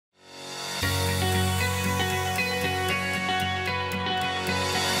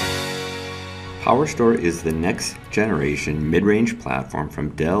PowerStore is the next generation mid-range platform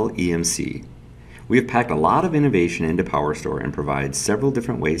from Dell EMC. We have packed a lot of innovation into PowerStore and provide several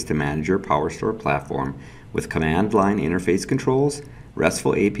different ways to manage your PowerStore platform with command line interface controls,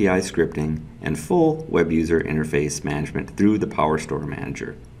 RESTful API scripting, and full web user interface management through the PowerStore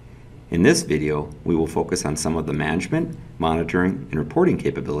Manager. In this video, we will focus on some of the management, monitoring, and reporting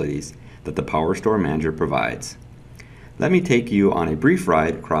capabilities that the PowerStore Manager provides. Let me take you on a brief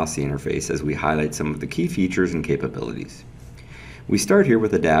ride across the interface as we highlight some of the key features and capabilities. We start here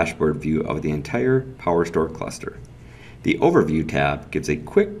with a dashboard view of the entire PowerStore cluster. The Overview tab gives a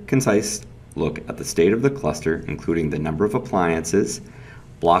quick, concise look at the state of the cluster, including the number of appliances,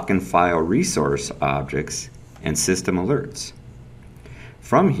 block and file resource objects, and system alerts.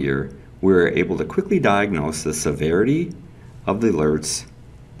 From here, we're able to quickly diagnose the severity of the alerts,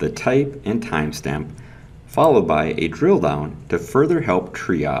 the type and timestamp, followed by a drill down to further help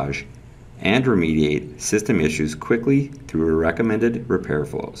triage and remediate system issues quickly through recommended repair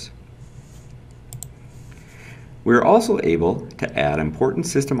flows. We're also able to add important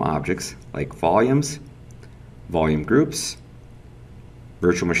system objects like volumes, volume groups,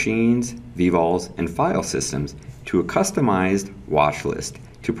 virtual machines, vvols, and file systems to a customized watch list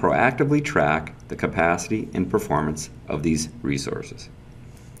to proactively track the capacity and performance of these resources.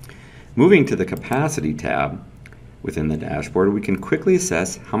 Moving to the Capacity tab within the dashboard, we can quickly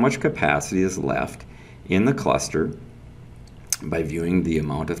assess how much capacity is left in the cluster by viewing the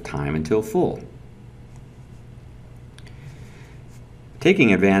amount of time until full.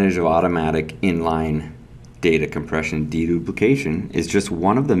 Taking advantage of automatic inline data compression deduplication is just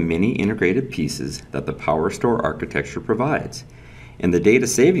one of the many integrated pieces that the PowerStore architecture provides. In the data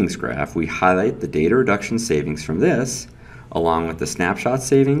savings graph, we highlight the data reduction savings from this, along with the snapshot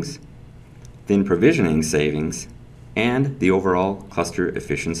savings, thin provisioning savings, and the overall cluster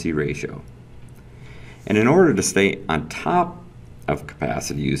efficiency ratio. And in order to stay on top of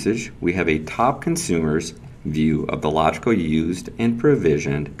capacity usage, we have a top consumers view of the logical used and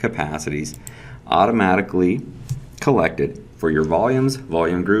provisioned capacities automatically collected for your volumes,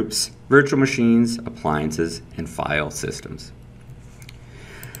 volume groups, virtual machines, appliances, and file systems.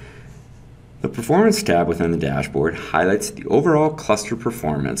 The Performance tab within the dashboard highlights the overall cluster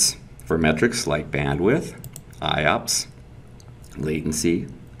performance for metrics like bandwidth, IOPS, latency,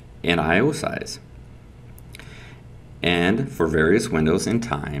 and I/O size, and for various windows in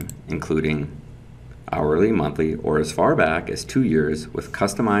time, including hourly, monthly, or as far back as 2 years with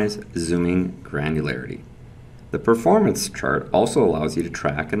customized zooming granularity. The Performance chart also allows you to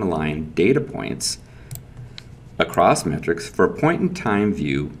track and align data points across metrics for a point-in-time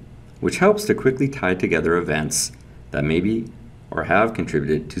view, which helps to quickly tie together events that may be or have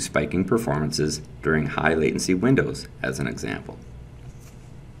contributed to spiking performances during high latency windows, as an example.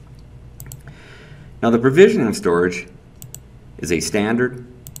 Now, the provisioning of storage is a standard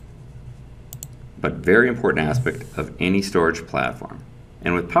but very important aspect of any storage platform.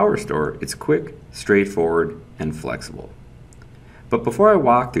 And with PowerStore, it's quick, straightforward, and flexible. But before I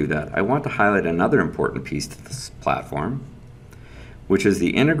walk through that, I want to highlight another important piece to this platform, which is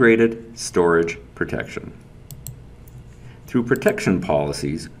the integrated storage protection. Through protection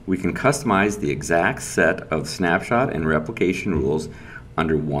policies, we can customize the exact set of snapshot and replication rules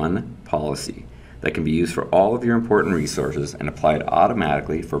under one policy that can be used for all of your important resources and applied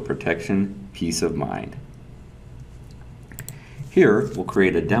automatically for protection peace of mind. Here, we'll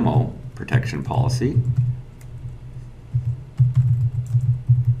create a demo protection policy.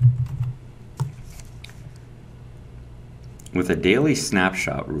 With a daily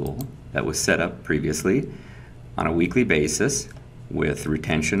snapshot rule that was set up previously on a weekly basis with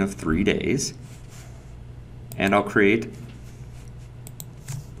retention of 3 days. And I'll create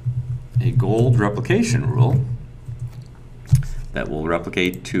a gold replication rule that will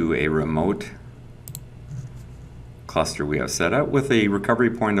replicate to a remote cluster we have set up with a recovery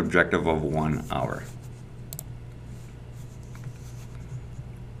point objective of 1 hour.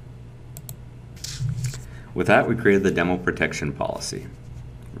 With that, we created the demo protection policy.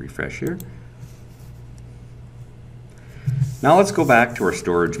 Refresh here. Now let's go back to our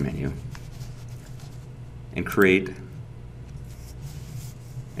storage menu and create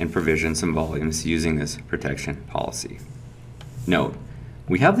and provision some volumes using this protection policy. Note,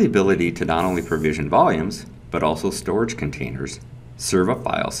 we have the ability to not only provision volumes, but also storage containers, serve up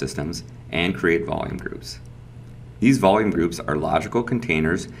file systems, and create volume groups. These volume groups are logical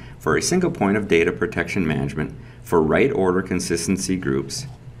containers for a single point of data protection management for write order consistency groups,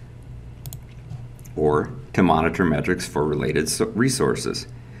 or to monitor metrics for related resources.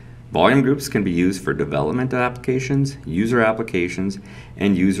 Volume groups can be used for development applications,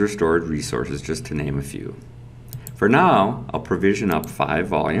 and user storage resources, just to name a few. For now, I'll provision up 5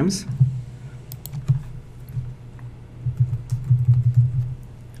 volumes.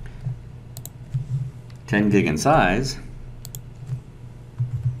 $10 gig in size.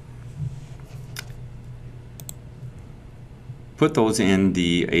 Put those in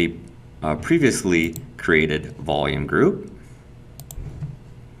the previously created volume group.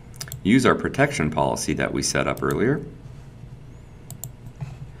 Use our protection policy that we set up earlier.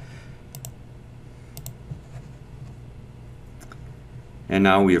 And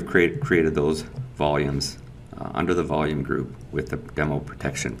now we have created those volumes under the volume group with the demo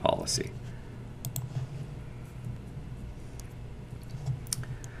protection policy.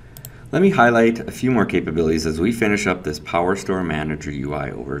 Let me highlight a few more capabilities as we finish up this PowerStore Manager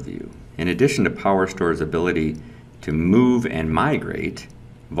UI overview. In addition to PowerStore's ability to move and migrate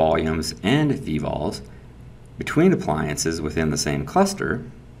volumes and vvols between appliances within the same cluster,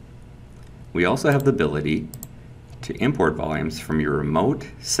 we also have the ability to import volumes from your remote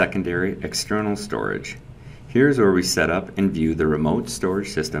secondary external storage. Here's where we set up and view the remote storage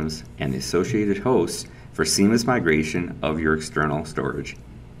systems and the associated hosts for seamless migration of your external storage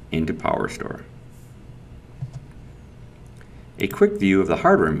into PowerStore. A quick view of the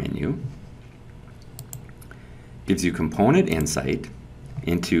hardware menu gives you component insight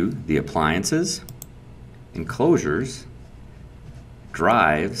into the appliances, enclosures,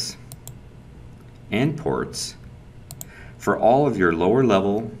 drives, and ports for all of your lower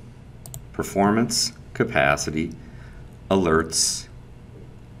level performance, capacity, alerts,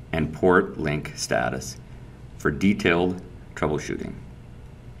 and port link status for detailed troubleshooting.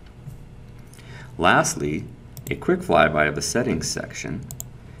 Lastly, a quick flyby of the settings section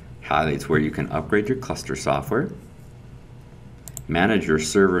highlights where you can upgrade your cluster software, manage your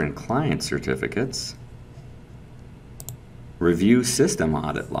server and client certificates, review system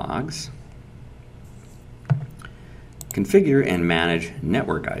audit logs, configure and manage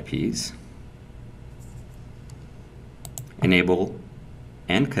network IPs, enable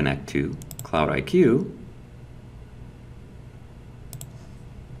and connect to Cloud IQ,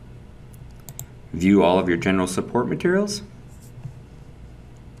 view all of your general support materials,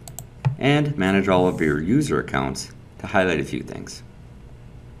 and manage all of your user accounts, to highlight a few things.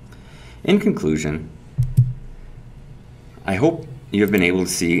 In conclusion, I hope you have been able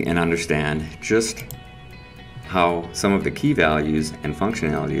to see and understand just how some of the key values and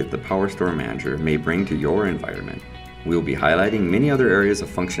functionality of the PowerStore Manager may bring to your environment. We will be highlighting many other areas of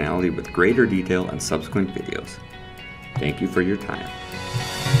functionality with greater detail in subsequent videos. Thank you for your time.